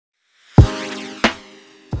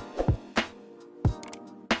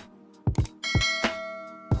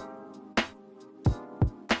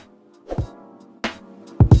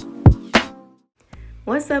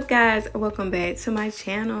What's up, guys? Welcome back to my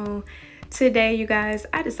channel. Today, you guys,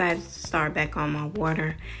 I decided to start back on my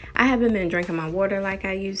water. I haven't been drinking my water like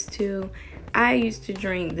I used to. I used to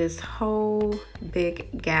drink this whole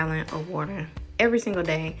big gallon of water every single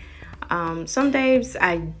day. Some days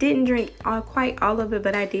I didn't drink quite all of it,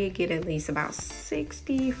 but I did get at least about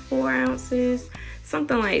 64 ounces,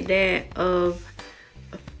 something like that, of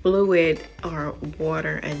fluid or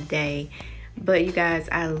water a day. But you guys,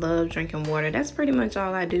 I love drinking water. That's pretty much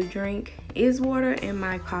all I do drink is water and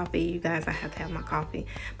my coffee. You guys, I have to have my coffee,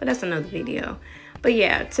 but that's another video. But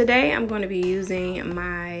yeah, today I'm going to be using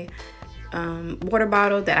my water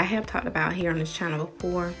bottle that I have talked about here on this channel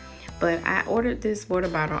before. But I ordered this water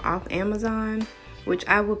bottle off Amazon, which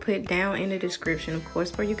I will put down in the description, of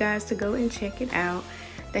course, for you guys to go and check it out.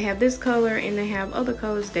 They have this color and they have other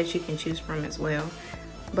colors that you can choose from as well.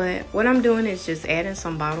 But what I'm doing is just adding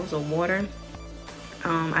some bottles of water.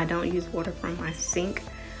 I don't use water from my sink,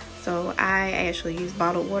 so I actually use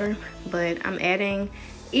bottled water, but I'm adding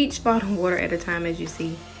each bottle of water at a time, as you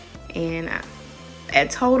see. And at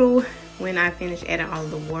total, when I finish adding all of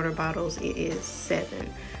the water bottles, it is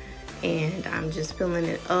 7. And I'm just filling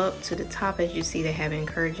it up to the top. As you see, they have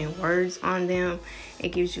encouraging words on them. It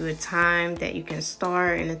gives you a time that you can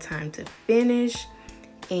start and a time to finish,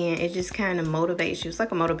 and it just kind of motivates you. It's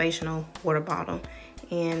like a motivational water bottle.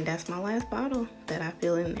 And that's my last bottle that I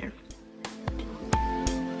fill in there.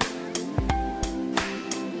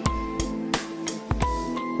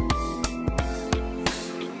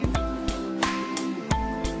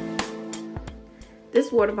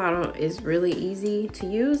 This water bottle is really easy to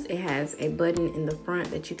use. It has a button in the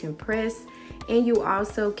front that you can press, and you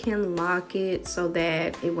also can lock it so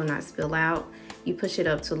that it will not spill out. You push it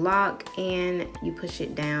up to lock and you push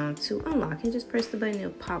it down to unlock, and just press the button,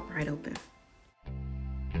 it'll pop right open.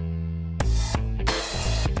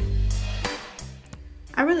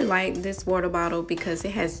 I really like this water bottle because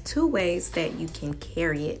it has 2 ways that you can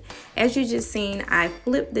carry it. As you just seen, I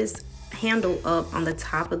flipped this handle up on the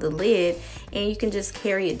top of the lid, and you can just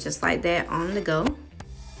carry it just like that on the go.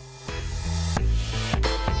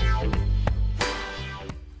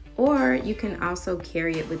 Or you can also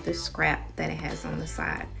carry it with the scrap that it has on the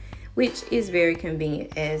side, which is very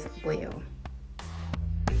convenient as well.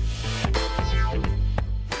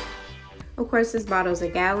 Of course, this bottle is a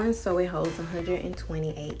gallon, so it holds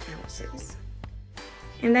 128 ounces.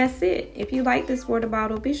 And that's it. If you like this water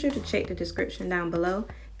bottle, be sure to check the description down below.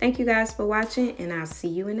 Thank you guys for watching, and I'll see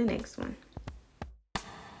you in the next one.